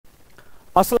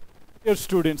Dear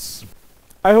students,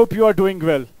 I hope you are doing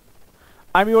well.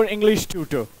 I'm your English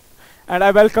tutor and I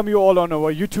welcome you all on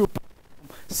our YouTube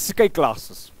Skie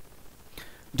classes.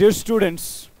 Dear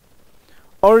students,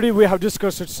 already we have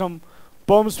discussed some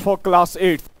poems for class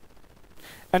 8,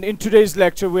 and in today's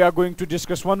lecture we are going to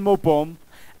discuss one more poem,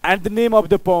 and the name of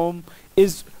the poem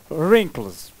is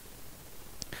Wrinkles.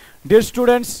 Dear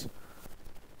students,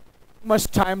 much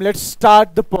time, let's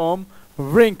start the poem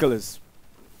Wrinkles.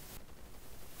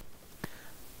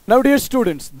 Now dear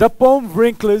students, the poem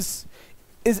Wrinkles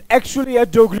is actually a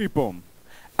Dogri poem,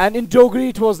 and in Dogri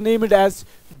it was named as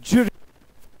Juri,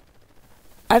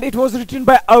 and it was written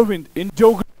by Arvind in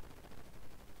Dogri,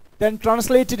 then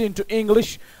translated into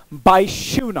English by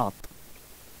Shivnath.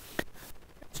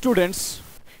 Students,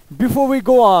 before we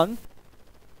go on,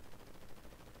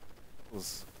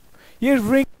 ये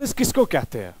wrinkles किसको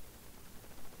कहते हैं?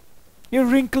 ये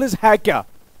wrinkles है क्या?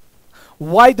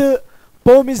 Why the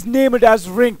poem is named as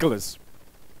Wrinkles?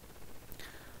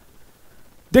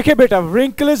 देखिए बेटा,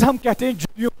 wrinkles हम कहते हैं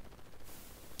झुर्रियों.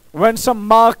 When some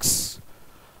marks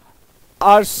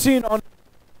are seen on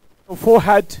the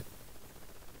forehead,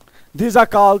 these are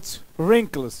called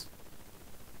wrinkles.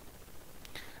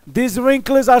 These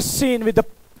wrinkles are seen with the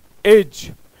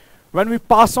age. When we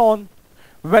pass on,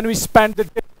 when we spend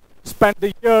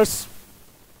the years,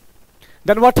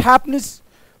 then what happens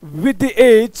with the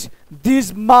age?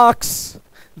 These marks,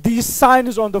 these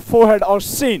signs on the forehead are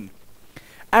seen,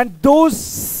 and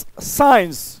those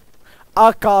signs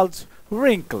are called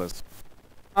wrinkles.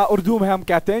 Urdu में हम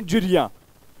कहते हैं झुर्रियां.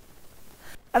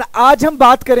 And आज हम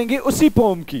बात करेंगे उसी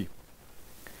pome की.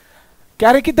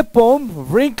 कह रहे कि the poem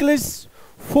Wrinkles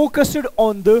focused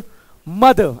on the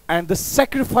mother and the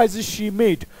sacrifices she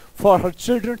made for her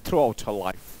children throughout her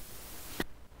life.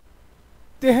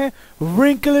 ते हैं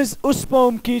Wrinkles उस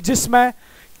पोम की जिसमें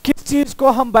किस चीज को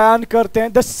हम बयान करते हैं?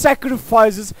 The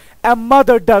sacrifices a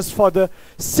mother does for the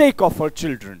sake of her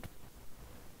children.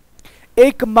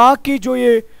 एक माँ की जो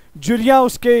ये झुर्रियां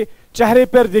उसके चेहरे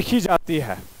पर देखी जाती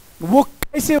है, वो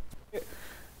कैसे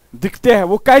दिखते हैं,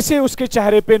 वो कैसे उसके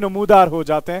चेहरे पे नमूदार हो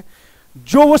जाते हैं,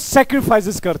 जो वो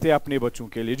सैक्रिफाइसेस करते हैं अपने बच्चों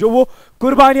के लिए, जो वो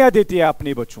कुर्बानियां देती है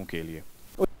अपने बच्चों के लिए.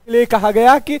 उसके लिए कहा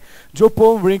गया कि जो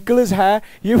पोम Wrinkles है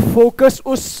ये फोकस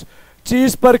उस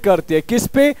चीज पर करती है. किस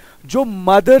पे? जो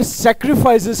मदर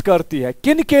सैक्रिफाइसेस करती है.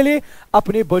 किन के लिए?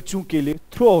 अपने बच्चों के लिए.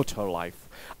 थ्रू आउट हर लाइफ,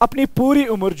 अपनी पूरी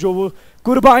उम्र जो वो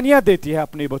कुर्बानियां देती है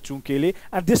अपने बच्चों के लिए.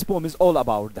 And this pome is all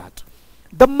about that.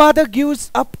 The mother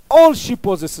gives up all she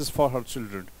possesses for her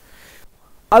children.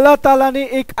 अल्लाह ताला ने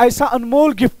एक ऐसा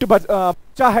अनमोल गिफ्ट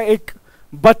बचा है एक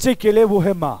बच्चे के लिए, वो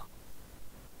है माँ.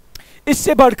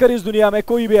 इससे बढ़कर इस दुनिया में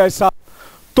कोई भी ऐसा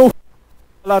तो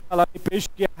अल्लाह ताला ने पेश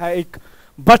किया है एक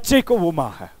बच्चे को, वो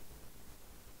माँ है.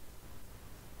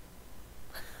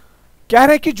 कह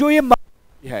रहे कि जो ये माँ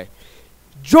है,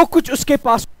 जो कुछ उसके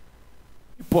पास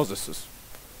possesses,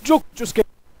 जो कुछ उसके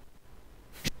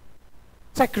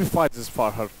sacrifices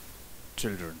for her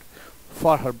children,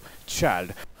 for her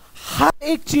child, हर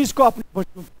एक चीज को अपने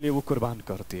बच्चों के लिए वो कुर्बान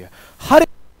करती है. हर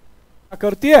एक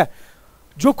करती है,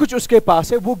 जो कुछ उसके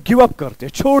पास है वो गिव अप करती है,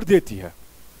 छोड़ देती है.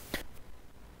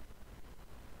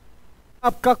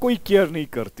 आपका कोई केयर नहीं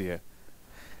करती है,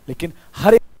 लेकिन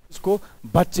हर एक चीज को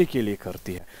बच्चे के लिए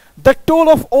करती है. The toll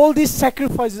of all these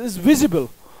sacrifices is visible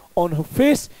on her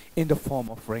face in the form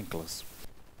of wrinkles.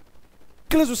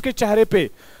 Wrinkles उसके चेहरे पे,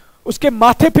 उसके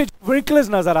माथे पे जो wrinkles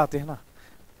नजर आते हैं ना,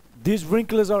 these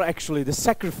wrinkles are actually the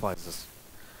sacrifices.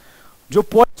 जो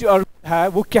poet है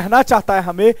वो कहना चाहता है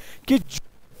हमें कि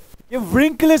ये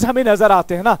wrinkles हमें नजर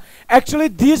आते हैं ना, actually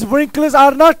these wrinkles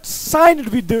are not signed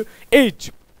with the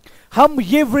age. हम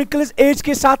ये wrinkles age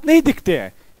के साथ नहीं दिखते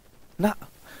हैं ना,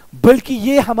 बल्कि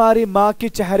ये हमारे माँ के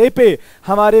चेहरे पे,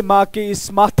 हमारे माँ के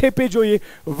इस माथे पे जो ये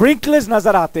wrinkles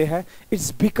नजर आते हैं,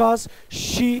 it's because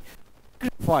she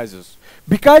sacrifices.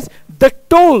 Because the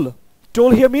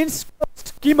toll here means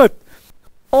cost, कीमत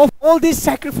of all these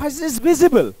sacrifices is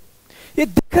visible. ये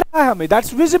दिख रहा है हमें,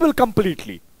 that's visible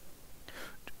completely.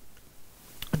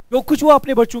 जो कुछ वो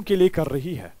अपने बच्चों के लिए कर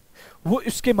रही है वो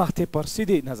उसके माथे पर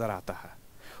सीधे नजर आता है,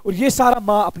 और ये सारा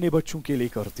माँ अपने बच्चों के लिए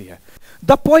करती है.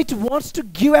 The poet wants to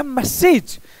give a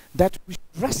message that we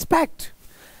should respect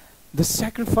the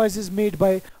sacrifices made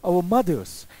by our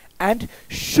mothers and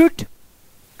should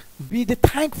be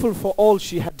thankful for all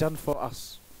she had done for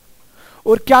us.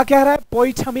 और क्या कह रहा है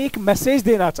poet? हमें एक मैसेज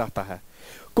देना चाहता है.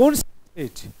 कौन सा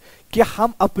मैसेज? कि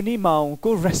हम अपनी माँओं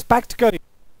को रेस्पेक्ट करें,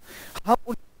 हम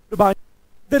उनकी कुर्बानी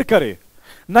कदर करें,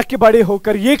 न कि बड़े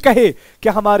होकर ये कहे कि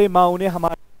हमारे माँओं ने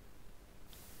हमारे.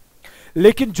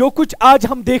 लेकिन जो कुछ आज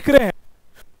हम देख रहे हैं,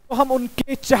 तो हम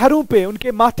उनके चेहरों पे,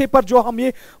 उनके माथे पर जो हम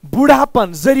ये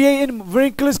बूढ़ापन जरिए इन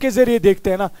wrinkles के जरिए देखते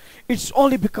हैं ना, it's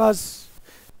only because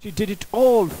she did it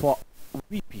all for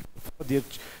we people, for their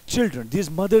children. These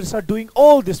mothers are doing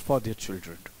all this for their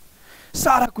children.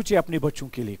 सारा कुछ ये अपने बच्चों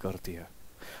के लिए करती है.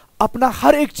 अपना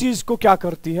हर एक चीज को क्या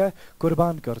करती है?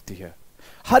 कुर्बान करती है.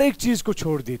 हर एक चीज को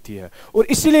छोड़ देती है. और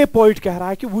इसीलिए पोइट कह रहा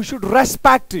है कि we should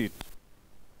respect it.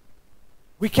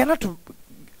 We cannot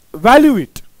value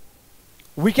it.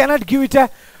 We cannot give it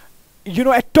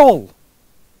at all.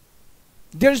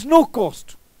 There is no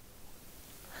cost.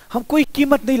 हम कोई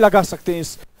कीमत नहीं लगा सकते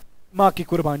इस माँ की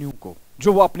कुर्बानियों को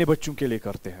जो वो अपने बच्चों के लिए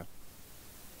करते हैं.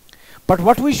 But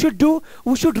what we should do,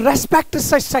 we should respect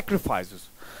such sacrifices.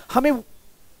 हमें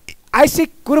ऐसी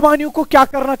कुर्बानियों को क्या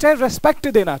करना चाहिए? रेस्पेक्ट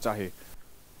देना चाहिए.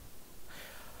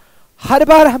 हर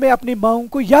बार हमें अपनी माँओं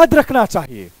को याद रखना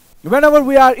चाहिए. Whenever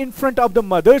we are in front of the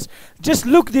mothers, just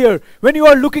look there. When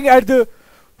you are looking at the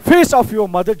face of your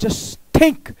mother, just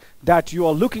think that you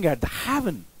are looking at the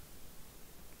heaven.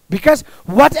 Because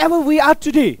whatever we are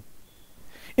today,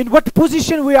 in what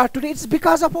position we are today, it's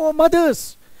because of our mothers.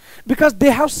 Because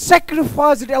they have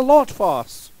sacrificed a lot for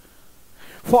us,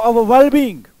 for our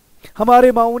well-being.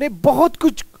 हमारे माँओं ने बहुत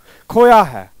कुछ खोया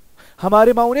है.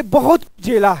 हमारे माँओं ने बहुत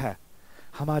झेला है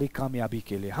हमारी कामयाबी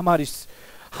के लिए,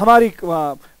 हमारी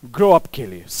ग्रो अप के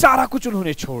लिए. सारा कुछ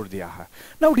उन्होंने छोड़ दिया है.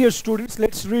 Now dear students,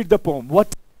 let's read the poem.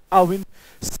 What Arvind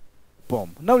poem.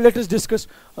 Now let us discuss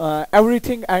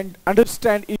everything and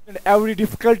understand each and every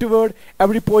difficult word,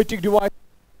 every poetic device.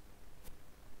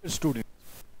 Students,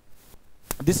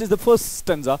 this is the first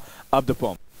stanza of the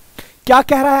poem. क्या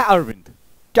कह रहा है अरविंद?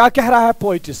 क्या कह रहा है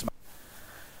poet इसमें?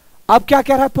 अब क्या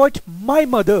कह रहा है poet? My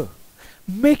mother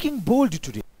making bold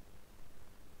today.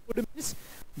 Means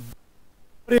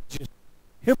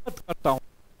हिम्मत करता हूं.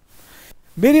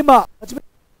 मेरी मां आज मैं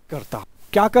करता हूं.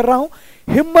 क्या कर रहा हूं?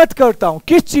 हिम्मत करता हूं.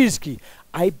 किस चीज की?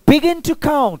 I begin to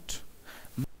count.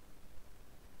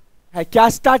 है क्या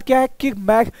स्टार्ट किया है कि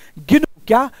मैं गिनूं.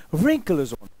 क्या?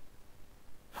 wrinkles on.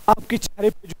 आपके चेहरे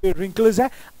पे जो wrinkles है,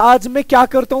 आज मैं क्या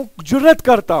करता हूं? जुर्रत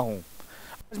करता हूं.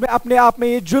 आज मैं अपने आप में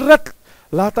ये जुर्रत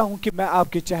लाता हूं कि मैं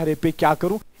आपके चेहरे पे क्या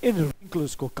करूं? इन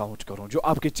wrinkles को काउंट करूं जो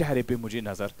आपके चेहरे पे मुझे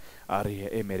नजर आ रही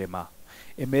है. ए मेरे माँ,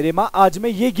 ए मेरे माँ, आज मैं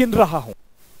ये गिन रहा हूं.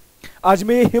 आज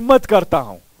मैं ये हिम्मत करता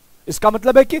हूं. इसका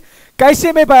मतलब है कि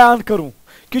कैसे मैं बयान करूं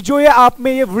कि जो ये आप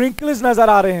में ये wrinkles नजर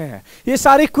आ रहे हैं, ये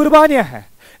सारी कुर्बानियां हैं,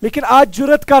 लेकिन आज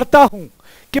जुर्रत करता हूं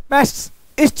कि मैं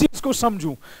इस चीज को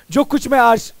समझूं. जो कुछ मैं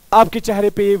आज आपके चेहरे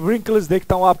पे ये wrinkles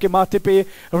देखता हूं, आपके माथे पे ये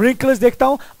wrinkles देखता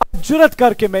हूं, आज जुर्रत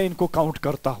करके मैं इनको काउंट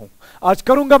करता हूं. आज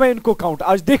करूंगा मैं इनको काउंट.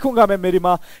 आज देखूंगा मैं मेरी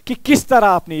माँ कि किस तरह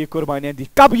आपने ये कुर्बानियां दी.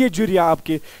 कब ये जुरियां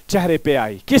आपके चेहरे पे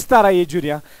आई, किस तरह ये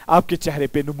जुरियां आपके चेहरे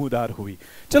पे नमूदार हुई.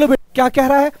 चलो बेटा, क्या कह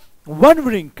रहा है? One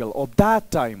wrinkle of that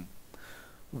time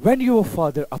when your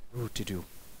father uprooted you.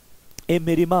 ए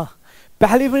मेरी माँ,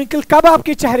 पहली wrinkle कब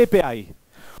आपके चेहरे पे आई?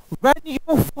 When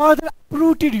your father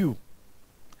uprooted you.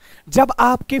 जब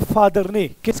आपके फादर ने,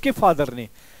 किसके फादर ने?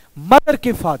 मदर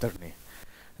के फादर ने.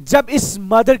 जब इस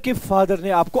मदर के फादर ने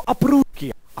आपको अप्रूव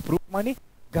किया. अप्रूव माने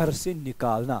घर से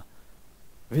निकालना,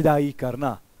 विदाई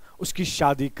करना, उसकी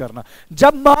शादी करना.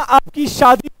 जब माँ आपकी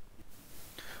शादी,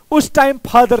 उस टाइम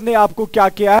फादर ने आपको क्या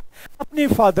किया है? अपने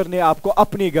फादर ने आपको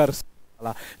अपने घर से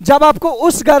निकाला. जब आपको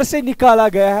उस घर से निकाला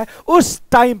गया है, उस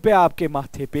टाइम पे आपके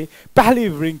माथे पे पहली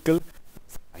wrinkle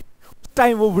आई. उस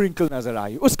टाइम वो wrinkle नजर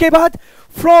आई. उसके बाद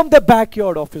from the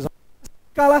backyard of his,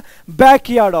 निकाला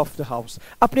बैकयार्ड ऑफ द हाउस,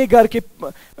 अपने घर के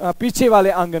पीछे वाले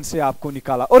आंगन से आपको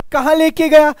निकाला. और कहां लेके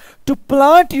गया? To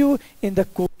plant you in the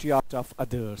courtyard of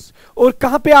others. और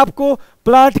कहां पे आपको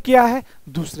प्लांट किया है?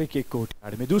 दूसरे के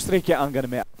कोर्टयार्ड में, दूसरे के आंगन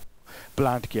में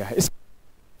प्लांट किया है.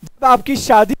 जब आपकी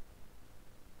शादी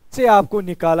से आपको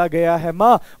निकाला गया है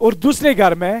मां, और दूसरे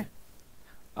घर में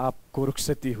आपको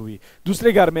रुखसती हुई,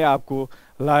 दूसरे घर में आपको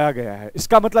लाया गया है.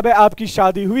 इसका मतलब है आपकी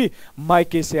शादी हुई,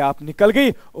 मायके से आप निकल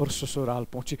गई और ससुराल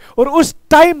पहुंची. और उस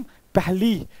टाइम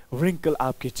पहली wrinkle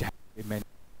आपके चेहरे में,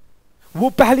 वो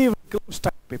पहली wrinkle उस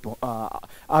टाइम पे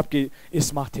आपके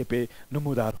इस माथे पे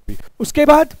नमूदार हुई. उसके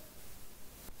बाद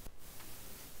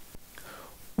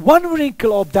one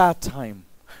wrinkle of that time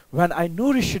when I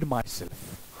nourished myself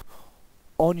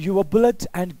on your blood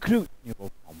and grew in your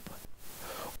womb.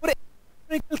 और एक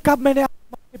wrinkle कब मैंने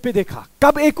आपके माथे पे देखा?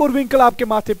 कब एक और wrinkle आपके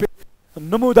माथे पे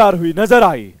नमूदार हुई, नजर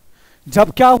आई?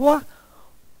 जब क्या हुआ?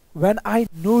 When I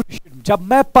nourished, जब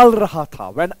मैं पल रहा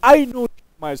था. When I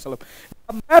nourished myself,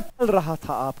 जब मैं पल रहा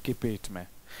था आपके पेट में,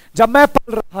 जब मैं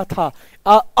पल रहा था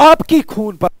आपकी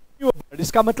खून पर.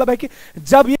 इसका मतलब है कि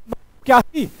जब ये क्या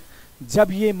थी?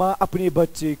 जब ये माँ अपने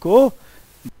बच्चे को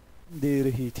दे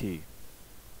रही थी,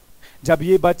 जब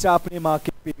ये बच्चा अपनी माँ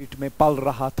के पेट में पल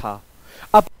रहा था,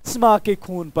 अब इस माँ के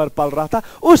खून पर पल रहा था,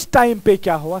 उस टाइम पे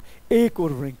क्या हुआ, एक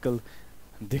और रिंकल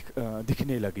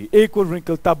दिखने लगी, एक और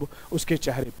रिंकल तब उसके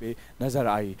चेहरे पे नजर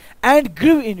आई। And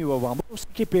grieve in your warm,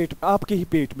 उसके पेट, आपके ही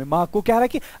पेट में, माँ को क्या रहा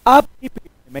कि आपके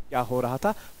पेट में क्या हो रहा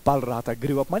था, पल रहा था।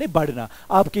 ग्रीव अप माने बढ़ना,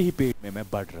 आपके ही पेट में मैं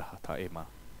बढ़ रहा था ए माँ।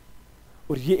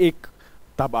 और ये एक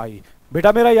तब आई,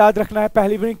 बेटा मेरा याद रखना है,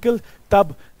 पहली रिंकल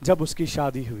तब जब उसकी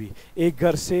शादी हुई, एक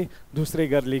घर से दूसरे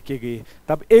घर लेके गए,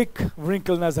 तब एक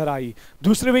रिंकल नजर आई।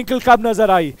 दूसरी रिंकल कब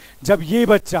नजर आई, जब ये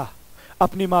बच्चा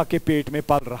अपनी माँ के पेट में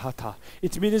पल रहा था।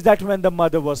 It means that when the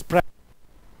mother was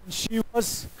pregnant, she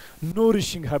was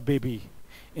nourishing her baby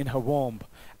in her womb.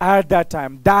 At that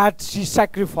time, that she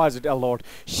sacrificed a lot.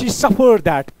 She suffered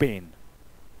that pain.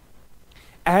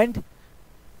 And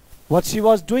what she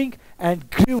was doing, and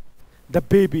grew the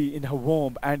baby in her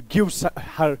womb and gives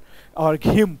her or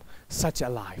him such a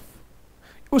life.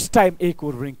 उस time एक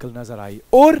और wrinkle नजर आई,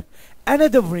 और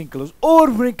another wrinkle,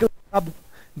 और wrinkle अब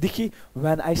देखिए,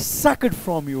 when I sucked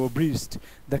from your breast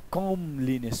the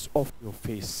comeliness of your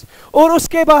face. और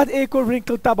उसके बाद एक और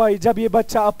wrinkle तब आई जब ये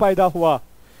बच्चा अब पैदा हुआ,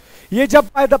 ये जब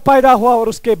पैदा हुआ और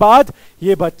उसके बाद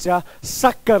ये बच्चा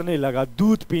सक करने लगा,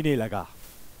 दूध पीने लगा,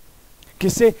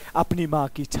 किसे, अपनी माँ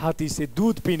की छाती से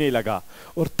दूध पीने लगा।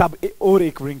 और तब और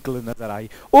एक रिंकल नजर आई,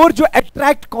 और जो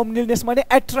अट्रैक्ट, कॉमनेस माने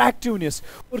अट्रैक्टिवनेस,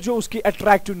 और जो उसकी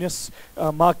अट्रैक्टिवनेस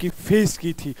माँ की फेस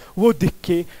की थी, वो दिख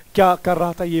के क्या कर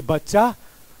रहा था, ये बच्चा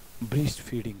ब्रेस्ट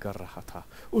फीडिंग कर रहा था।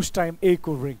 उस टाइम एक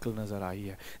और रिंकल नजर आई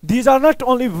है। These are not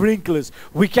only wrinkles,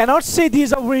 we cannot say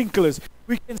these are wrinkles,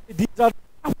 we can say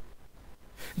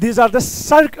these are the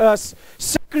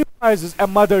sacrifices a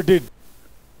mother did.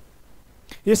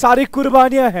 ये सारी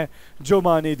कुर्बानियां हैं जो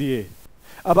माँ ने दिए,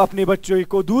 अब अपने बच्चों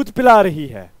को दूध पिला रही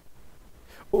है।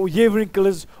 ये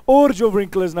wrinkles और जो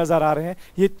wrinkles नजर आ रहे हैं,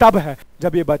 ये तब है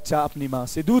जब ये बच्चा अपनी माँ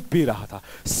से दूध पी रहा था।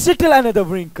 Still another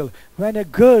wrinkle when a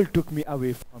girl took me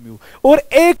away from you. और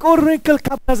एक और wrinkle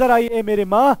कब नजर आई है मेरे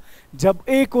माँ, जब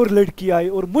एक और लड़की आई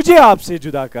और मुझे आपसे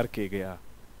जुदा करके गया।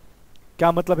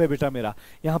 क्या मतलब है बेटा मेरा,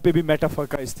 यहां पे भी मेटाफर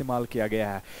का इस्तेमाल किया गया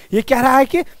है। ये कह रहा है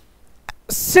कि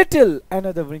Still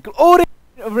another wrinkle, और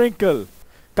एक wrinkle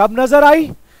कब नजर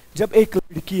आई, जब एक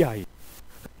लड़की आई,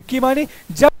 कि माने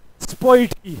जब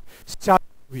पोइट की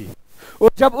शादी हुई, और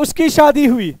जब उसकी शादी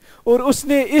हुई और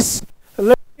उसने इस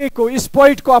लड़के को, इस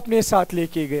पोइट को अपने साथ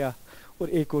लेके गया, और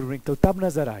एक और wrinkle तब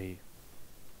नजर आई।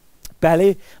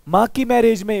 पहले माँ की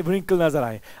मैरिज में wrinkle नजर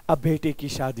आए, अब बेटे की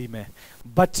शादी में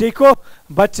बच्चे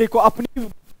को अपनी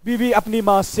बीवी अपनी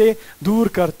माँ से दूर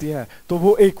करती है, तो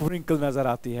वो एक wrinkle नजर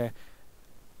आती है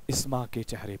इस माँ के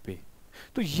चेहरे पे।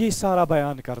 तो ये सारा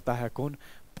बयान करता है कौन,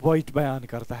 पोइट बयान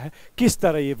करता है किस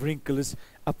तरह ये wrinkles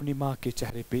अपनी माँ के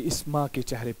चेहरे पे, इस माँ के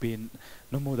चेहरे पे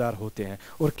नमूदार होते हैं।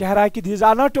 और कह रहा है कि these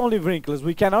are not only wrinkles,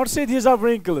 we cannot say these are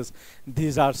wrinkles,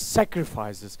 these are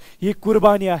sacrifices. ये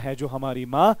कुर्बानियां हैं जो हमारी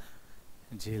माँ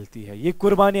झेलती है, ये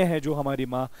कुर्बानियां हैं जो हमारी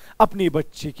माँ अपनी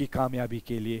बच्चे की कामयाबी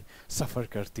के लिए सफर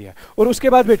करती है। और उसके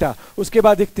बाद बेटा, उसके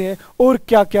बाद देखते हैं और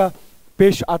क्या क्या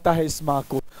पेश आता है इस माँ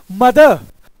को।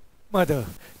 Mother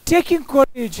taking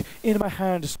courage in my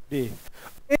hands today.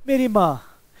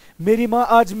 मेरी माँ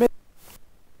आज मैं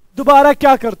दोबारा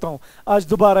क्या करता हूं, आज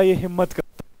दोबारा ये हिम्मत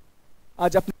करता हूं,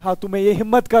 आज अपने हाथों में ये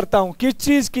हिम्मत करता हूं, किस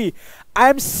चीज की, आई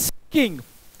एम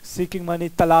सीकिंग माने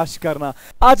तलाश करना,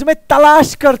 आज मैं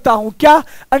तलाश करता हूं क्या,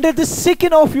 under the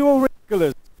skin of your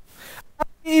wrinkles,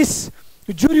 इस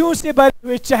झुर्रियों से भरे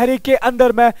हुए चेहरे के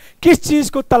अंदर मैं किस चीज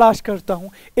को तलाश करता हूं,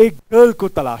 एक गर्ल को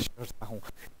तलाश करता हूं।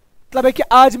 मतलब है कि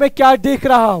आज मैं क्या देख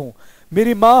रहा हूं,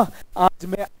 मेरी माँ, आज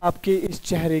मैं आपके इस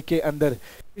चेहरे के अंदर,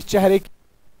 इस चेहरे के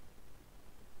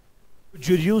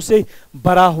झुर्रियों से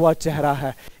भरा हुआ चेहरा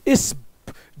है, इस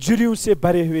झुर्रियों से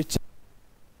भरे हुए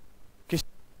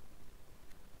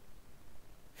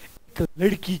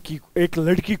एक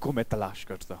लड़की को मैं तलाश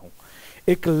करता हूं,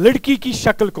 एक लड़की की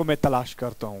शक्ल को मैं तलाश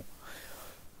करता हूं।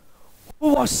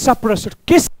 वो सप्रेस्ड,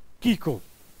 किस की को,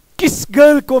 किस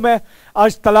गर्ल को मैं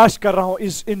आज तलाश कर रहा हूं,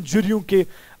 इस इन झुर्रियों के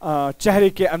चेहरे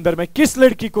के अंदर मैं किस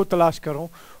लड़की को तलाश कर रहा हूं,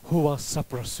 हुआ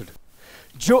सप्रेस्ड,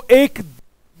 जो एक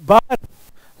बार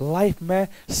लाइफ में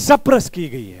सप्रेस की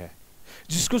गई है,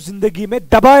 जिसको जिंदगी में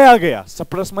दबाया गया,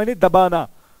 सप्रेस माने दबाना,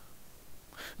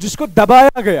 जिसको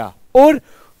दबाया गया। और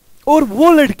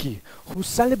वो लड़की who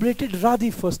celebrated राधी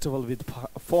festival with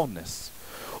fondness,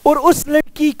 और उस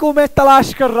लड़की को मैं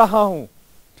तलाश कर रहा हूं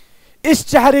इस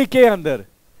चेहरे के अंदर,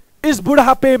 इस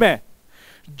बुढ़ापे में,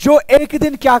 जो एक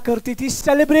दिन क्या करती थी,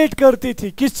 सेलिब्रेट करती थी,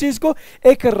 किस चीज को,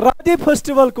 एक राधे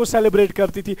फेस्टिवल को सेलिब्रेट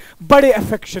करती थी बड़े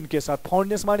अफेक्शन के साथ।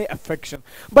 फॉन्डनेस माने अफेक्शन,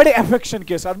 बड़े अफेक्शन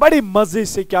के साथ, बड़े मजे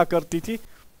से क्या करती थी,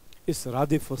 इस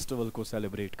राधे फेस्टिवल को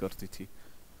सेलिब्रेट करती थी।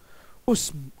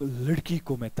 उस लड़की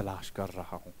को मैं तलाश कर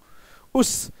रहा हूं,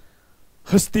 उस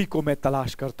हस्ती को मैं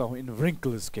तलाश करता हूं इन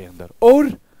व्रिंकल्स के अंदर। और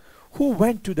who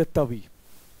went to the Tawi,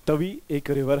 Tawi एक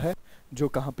रिवर है जो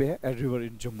कहां पे है, a river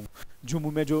in Jammu,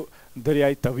 Jammu में जो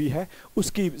दरियाई तवी है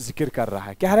उसकी जिक्र कर रहा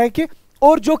है। कह रहा है कि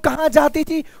और जो कहां जाती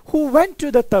थी, who went to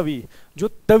the Tawi, जो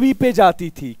तवी पे जाती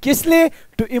थी, किस लिए,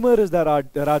 to immerse the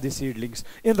Radhe seedlings,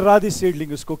 in Radhe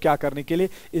seedlings को क्या करने के लिए,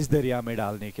 इस दरिया में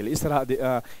डालने के लिए,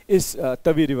 इस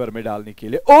तवी रिवर में डालने के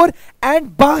लिए। और and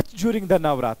bath during the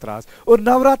Navratras, और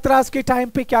नवरात्रास के टाइम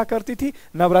पे क्या करती थी।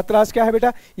 नवरात्रास क्या है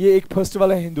बेटा, ये एक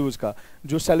फेस्टिवल है हिंदूज का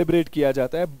जो सेलिब्रेट किया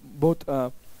जाता है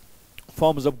बहुत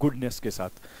फॉर्म्स ऑफ गुडनेस के साथ।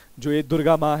 जो ये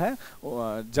दुर्गा माँ है,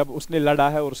 जब उसने लड़ा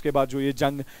है और उसके बाद जो ये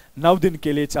जंग 9 दिन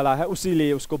के लिए चला है, उसी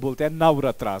लिए उसको बोलते हैं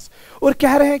नवरात्रास। और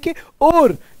कह रहे हैं कि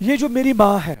और ये जो मेरी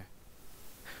माँ है,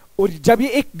 और जब ये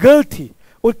एक गर्ल थी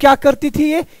और क्या करती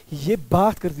थी, ये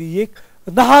बात करती, ये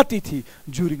नहाती थी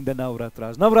ड्यूरिंग द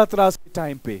नवरात्रास, नवरात्रास के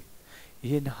टाइम पे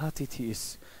ये नहाती थी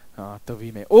इस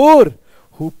तवी में। और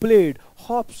हु प्लेड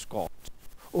हॉपस्कॉच,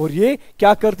 और ये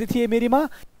क्या करती थी, ये मेरी माँ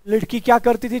लड़की क्या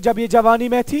करती थी जब ये जवानी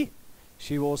में थी,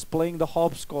 she was playing the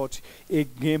hopscotch. एक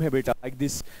गेम है बेटा लाइक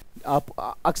दिस, आप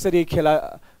अक्सर ये खेला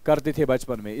करते थे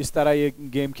बचपन में, इस तरह ये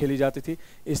गेम खेली जाती थी,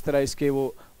 इस तरह इसके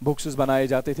वो बॉक्सेस बनाए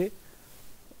जाते थे,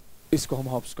 इसको हम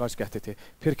हॉपस्कॉच कहते थे।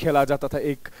 फिर खेला जाता था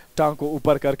एक टांग को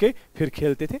ऊपर करके, फिर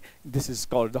खेलते थे, this is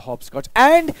called the hopscotch.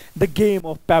 And the game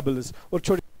of pebbles, और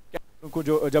छोटे को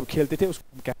जो जब खेलते थे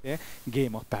उसको हम कहते हैं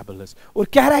गेम ऑफ पेबल्स। और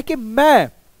कह रहा है कि मैं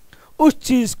उस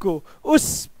चीज को,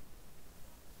 उस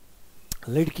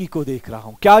लड़की को देख रहा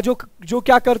हूं, क्या जो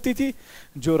क्या करती थी,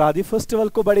 जो राधे फेस्टिवल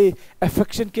को बड़े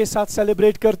अफेक्शन के साथ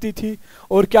सेलिब्रेट करती थी,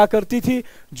 और क्या करती थी,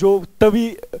 जो तवी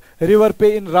रिवर पे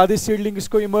इन राधे सीडलिंग्स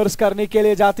को इमर्स करने के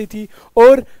लिए जाती थी,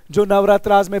 और जो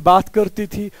नवरात्रास में बात करती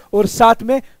थी, और साथ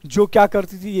में जो क्या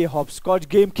करती थी, ये हॉपस्कॉच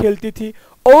गेम खेलती थी,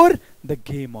 और द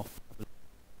गेम ऑफ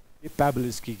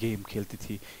पेबल्स की गेम खेलती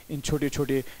थी। इन छोटे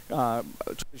छोटे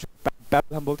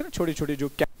हम बोलते हैं ना, छोटे छोटे जो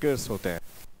कैकर्स होते हैं,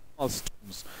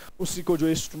 स्टोन्स, उसी को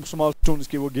जो स्मॉल स्टोन्स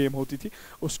की वो गेम होती थी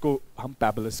उसको हम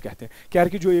पेबल्स कहते हैं। कह रहे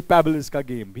कि जो ये पेबल्स का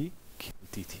गेम भी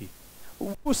खेलती थी,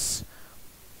 उस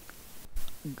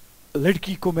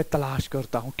लड़की को मैं तलाश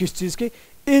करता हूं, किस चीज के,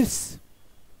 इस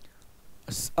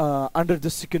under the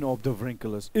skin of the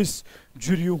wrinkles, इस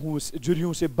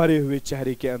झुर्रियों से भरे हुए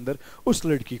चेहरे के अंदर उस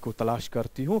लड़की को तलाश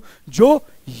करती हूं जो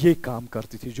ये काम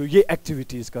करती थी, जो ये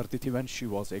एक्टिविटीज करती थी when she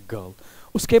was a girl.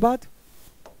 उसके बाद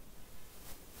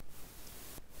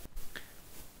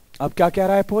अब क्या कह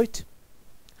रहा है poet,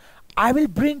 I will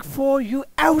bring for you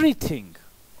everything.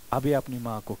 अब ये अपनी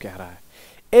मां को कह रहा है,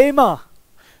 ए मां,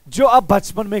 जो आप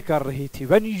बचपन में कर रही थी,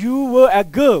 when you were a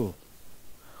girl,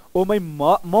 oh my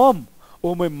mom,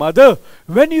 oh my mother,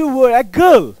 when you were a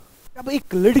girl, अब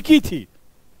एक लड़की थी,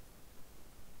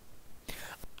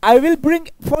 I will bring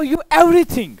for you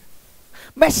everything,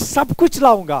 मैं सब कुछ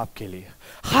लाऊंगा आपके लिए,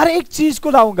 हर एक चीज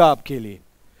को लाऊंगा आपके लिए।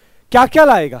 क्या क्या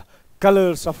लाएगा,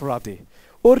 कलर्स ऑफ राधे,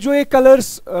 और जो ये कलर्स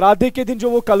राधे के दिन जो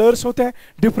वो कलर्स होते हैं,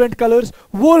 डिफरेंट कलर्स,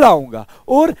 वो लाऊंगा,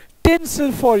 और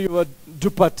टिंसल फॉर योर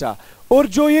दुपट्टा, और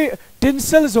जो ये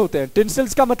टिंसल्स होते हैं,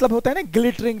 टिंसल्स का मतलब होता है ना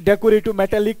ग्लिटरिंग, डेकोरेटिव,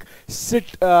 मेटेलिक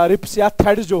रिप्स या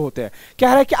थ्रेड्स जो होते हैं, कह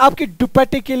रहा है कि आपके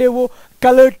दुपट्टे के लिए वो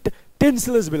कलर्ड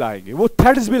टिंसल्स भी लाएंगे, वो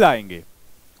थ्रेड्स भी लाएंगे,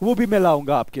 वो भी मैं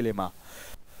लाऊंगा आपके लिए मां।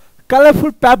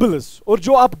 कलरफुल पेबल्स, और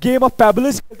जो आप गेम ऑफ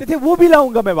पेबल्स खेलते थे वो भी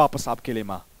लाऊंगा मैं वापस आपके लिए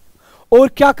मां। और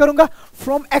क्या करूंगा,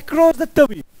 फ्रॉम अक्रॉस द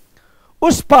तवी,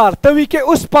 उस पार, तवी के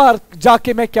उस पार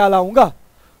जाके मैं क्या लाऊंगा,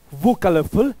 वो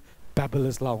कलरफुल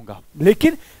पेबल्स लाऊंगा।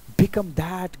 लेकिन become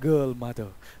that girl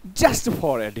mother just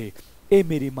for a day, ए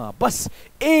मेरी मां, बस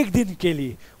एक दिन के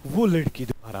लिए वो लड़की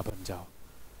दोबारा बन जाओ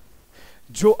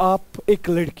जो आप एक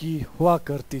लड़की हुआ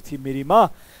करती थी मेरी मां।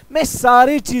 मैं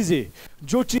सारी चीजें,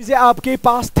 जो चीजें आपके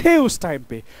पास थे उस टाइम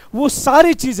पे, वो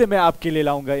सारी चीजें मैं आपके लिए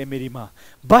लाऊंगा ए मेरी मां,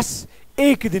 बस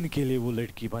एक दिन के लिए वो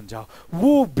लड़की बन जाओ,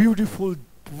 वो ब्यूटीफुल,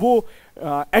 वो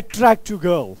attractive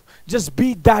girl, just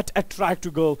be that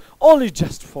attractive girl only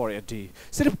just for a day,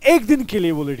 सिर्फ एक दिन के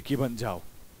लिए वो लड़की बन जाओ,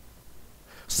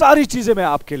 सारी चीजें मैं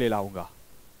आपके लिए लाऊंगा,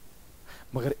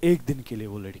 मगर एक दिन के लिए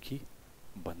वो लड़की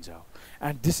बन जाओ।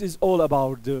 And this is all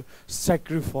about the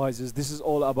sacrifices, this is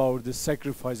all about the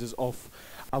sacrifices of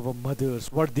our mothers,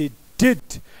 what they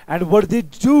did and what they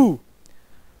do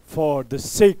for the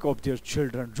sake of their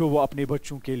children, जो वो अपने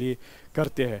बच्चों के लिए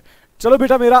करते हैं। चलो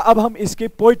बेटा मेरा, अब हम इसके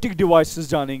पोएटिक डिवाइसेस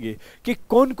जानेंगे कि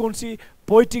कौन कौन सी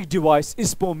पोएटिक डिवाइस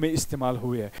इस पोम में इस्तेमाल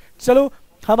हुए हैं। चलो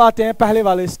हम आते हैं पहले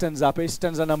वाले स्टेंजा पे,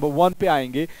 स्टेंजा नंबर 1 पे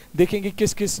आएंगे, देखेंगे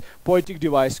किस किस पोएटिक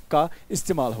डिवाइस का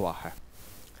इस्तेमाल हुआ है।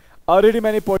 ऑलरेडी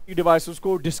मैंने पोएटिक डिवाइसेस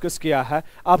को डिस्कस किया है,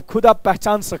 आप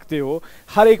पहचान सकते हो,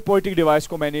 हर एक पोएटिक डिवाइस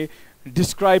को मैंने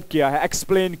डिस्क्राइब किया है,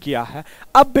 एक्सप्लेन किया है।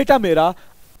 अब बेटा मेरा,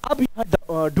 अब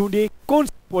यहाँ ढूंढिए कौन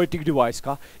सी पोएटिक डिवाइस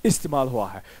का इस्तेमाल हुआ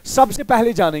है। सबसे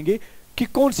पहले जानेंगे कि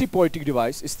कौन सी पोएटिक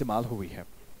डिवाइस इस्तेमाल हुई है।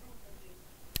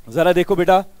 जरा देखो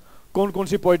बेटा, कौन कौन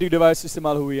सी पोएटिक डिवाइस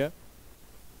इस्तेमाल हुई है।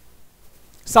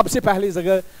 सबसे पहले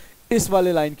जगह इस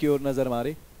वाले लाइन की ओर नजर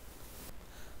मारे,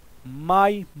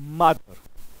 माई मदर,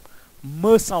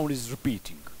 म साउंड इज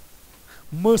रिपीटिंग,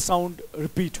 म साउंड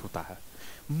रिपीट होता है।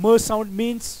 म साउंड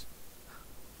मीन्स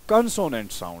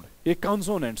कंसोनेंट साउंड, ये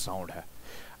कंसोनेंट साउंड है।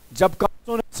 जब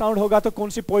कंसोनेंट साउंड होगा तो कौन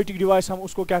सी पोएटिक डिवाइस हम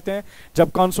उसको कहते हैं?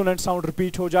 जब कंसोनेंट साउंड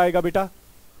रिपीट हो जाएगा बेटा,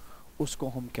 उसको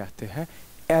हम कहते हैं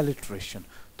एलिट्रेशन।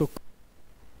 तो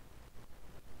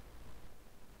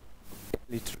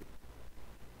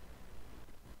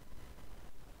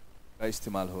का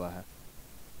इस्तेमाल हुआ है,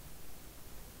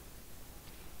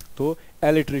 तो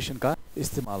एलिट्रेशन का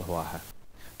इस्तेमाल हुआ है।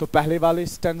 तो पहले वाले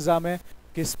स्टेंजा में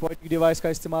किस पोएटिक डिवाइस का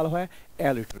इस्तेमाल हुआ है?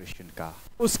 एलिट्रेशन का।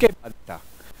 उसके बाद बेटा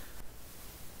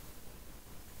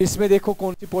इसमें देखो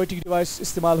कौन सी पोएटिक डिवाइस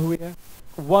इस्तेमाल हुई है।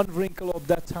 One wrinkle of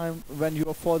that time when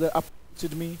your father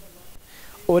approached me,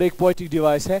 और एक पोएटिक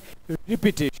डिवाइस है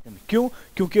रिपीटेशन। क्यों?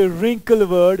 क्योंकि wrinkle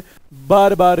वर्ड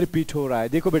बार बार रिपीट हो रहा है।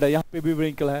 देखो बेटा, यहाँ पे भी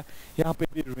wrinkle है, यहाँ पे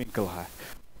भी wrinkle है।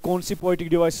 कौन सी पोएटिक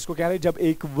डिवाइस इसको कह रहे हैं? जब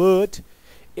एक वर्ड,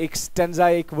 एक स्टेंजा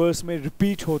एक वर्स में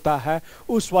रिपीट होता है,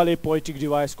 उस वाले पोएटिक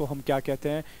डिवाइस को हम क्या कहते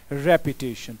हैं?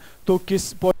 रेपिटेशन। तो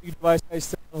किस पोएटिक डिवाइस का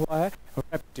इस्तेमाल हुआ है?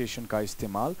 रेपिटेशन का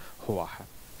इस्तेमाल हुआ है।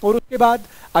 और उसके बाद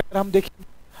अगर हम देखें,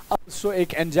 also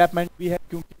एक एंजैपमेंट भी है,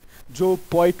 क्योंकि जो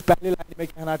पोइट पहले लाइन में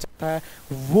कहना चाहता है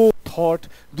वो थॉट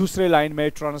दूसरे लाइन में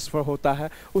ट्रांसफर होता है,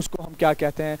 उसको हम क्या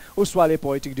कहते हैं? उस वाले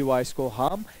पोएटिक डिवाइस को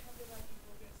हम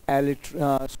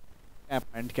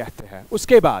एंजैपमेंट कहते हैं।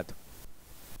 उसके बाद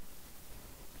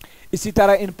इसी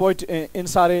तरह इन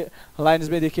सारे लाइन्स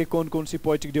में देखिए कौन कौन सी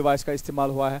पोएटिक डिवाइस का इस्तेमाल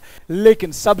हुआ है।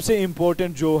 लेकिन सबसे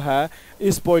इंपॉर्टेंट जो है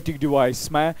इस पोएटिक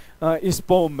डिवाइस में, इस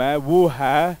पोम में, वो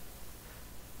है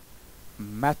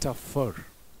मेटाफर।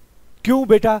 क्यों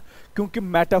बेटा? क्योंकि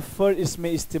मेटाफर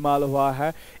इसमें इस्तेमाल हुआ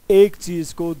है, एक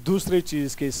चीज को दूसरे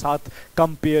चीज के साथ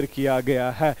कंपेयर किया गया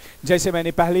है। जैसे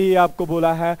मैंने पहले ही आपको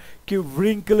बोला है कि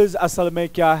wrinkles असल में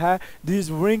क्या है? These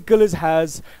wrinkles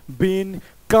has been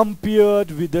compared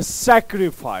with the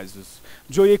sacrifices,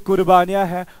 जो ये कुर्बानियां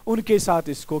हैं उनके साथ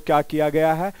इसको क्या किया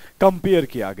गया है? कंपेयर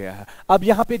किया गया है। अब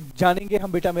यहाँ पे जानेंगे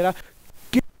हम बेटा मेरा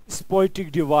किस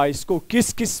पोएटिक डिवाइस को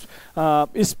किस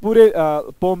इस पूरे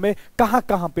पोम में कहाँ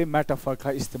कहाँ पे मेटाफर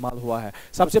का इस्तेमाल हुआ है।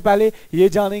 सबसे पहले ये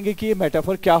जानेंगे कि ये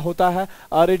मेटाफर क्या होता है।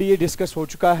 ऑलरेडी ये डिस्कस हो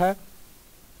चुका है।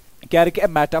 क्या है कि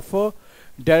metaphor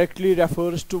directly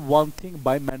refers to one thing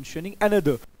bye mentioning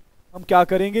another. हम क्या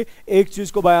करेंगे? एक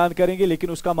चीज को बयान करेंगे लेकिन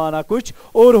उसका माना कुछ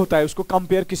और होता है, उसको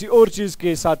कंपेयर किसी और चीज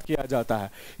के साथ किया जाता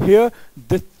है। Here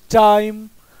the time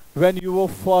when your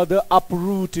father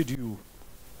uprooted you,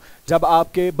 जब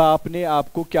आपके बाप ने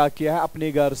आपको क्या किया है?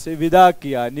 अपने घर से विदा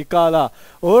किया, निकाला,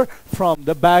 और from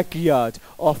the backyard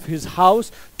of his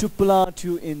house to plant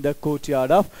you in the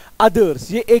courtyard of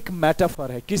others. ये एक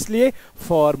मेटाफर है, किस लिए?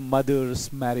 For mothers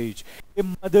marriage. ये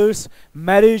मदर्स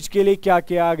मैरिज के लिए क्या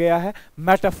किया गया है?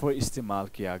 मेटाफर इस्तेमाल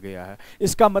किया गया है।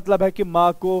 इसका मतलब है कि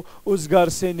माँ को उस घर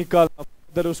से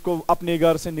निकालना, उसको अपने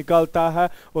घर से निकालता है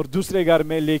और दूसरे घर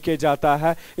में लेके जाता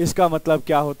है। इसका मतलब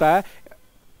क्या होता है?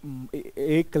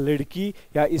 एक लड़की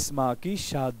या इस माँ की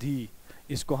शादी,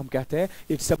 इसको हम कहते हैं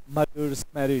इट्स अ मदर्स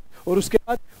मैरिज। और उसके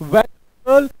बाद when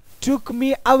girl took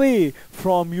me away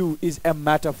from you is a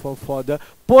metaphor for the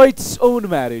poet's own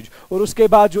marriage। और उसके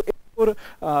बाद जो एक और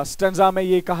स्टेंजा में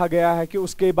ये कहा गया है कि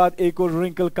उसके बाद एक और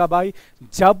रिंकल कब आई?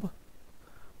 जब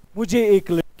मुझे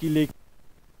एक लड़की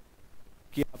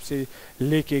लेके आपसे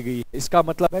लेके गई। इसका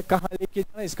मतलब है कहाँ लेके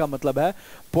जाना? इसका मतलब है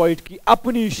पोइट की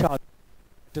अपनी शादी।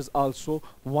 It is also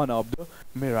one of the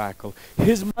miracle.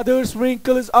 His mother's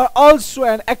wrinkles are also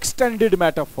an extended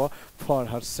metaphor for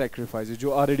her sacrifices,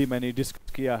 जो already मैंने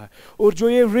डिस्कस किया है। और जो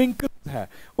ये wrinkles है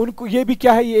उनको, ये भी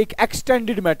क्या है? ये एक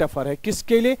extended metaphor है।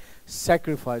 किसके लिए?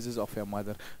 Sacrifices of a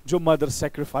mother, जो मदर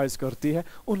sacrifice करती है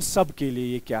उन सब के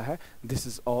लिए ये क्या है? This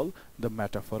is all the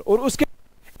metaphor। और उसके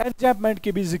enjambment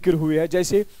के भी जिक्र हुए हैं।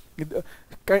 जैसे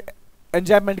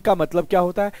एंजॉयमेंट का मतलब क्या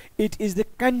होता है? It is the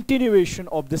continuation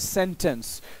of the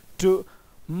sentence to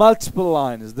multiple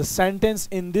lines. The sentence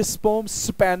in this poem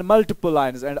span multiple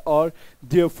lines and are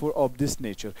therefore of this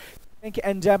nature. कि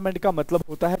एंजॉयमेंट का मतलब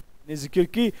होता है, जिक्र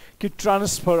की कि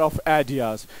ट्रांसफर ऑफ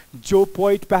आइडियाज। जो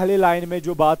पोइट पहले लाइन में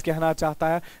जो बात कहना चाहता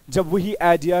है, जब वही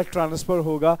आइडिया ट्रांसफर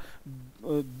होगा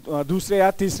दूसरे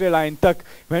या तीसरे लाइन तक,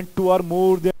 when two or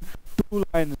more than two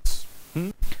lines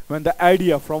When the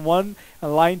idea from one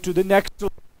line to the next,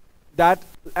 that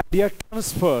idea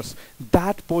transfers,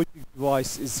 that poetic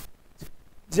voice is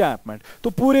enjambment. तो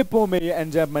पूरे पोम में ये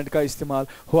enjambment का इस्तेमाल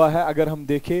हुआ है. अगर हम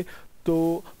देखें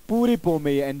तो पूरे पोम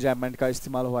में ये enjambment का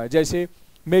इस्तेमाल हुआ है. जैसे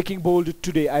making bold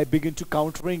today I begin to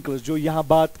count wrinkles, जो यहाँ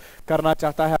बात करना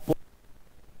चाहता है,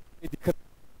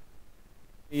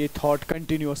 ये thought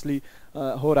continuously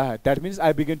हो रहा है. That means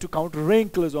I begin to count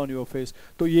wrinkles on your face.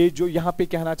 तो ये जो यहाँ पे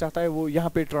कहना चाहता है वो यहाँ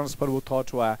पे transfer वो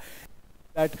thought हुआ है.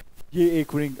 That ये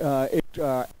एक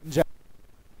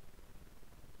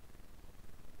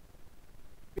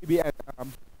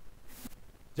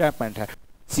enjambment है.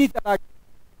 इसी तरह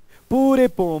पूरे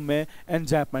पोम में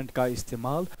enjambment का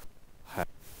इस्तेमाल है.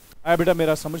 आया बेटा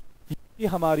मेरा समझ, ये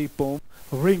हमारी pome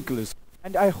Wrinkles,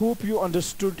 and I hope you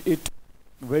understood it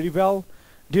very well.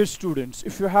 Dear students,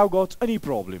 if you have got any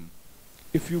problem,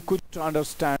 if you couldn't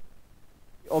understand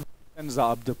the objects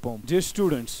of the poem, dear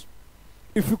students,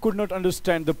 if you could not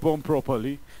understand the poem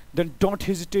properly, then don't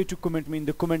hesitate to comment me in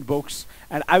the comment box,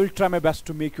 and I will try my best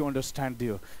to make you understand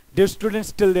there. Dear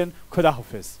students, till then, Khuda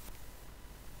Hafiz.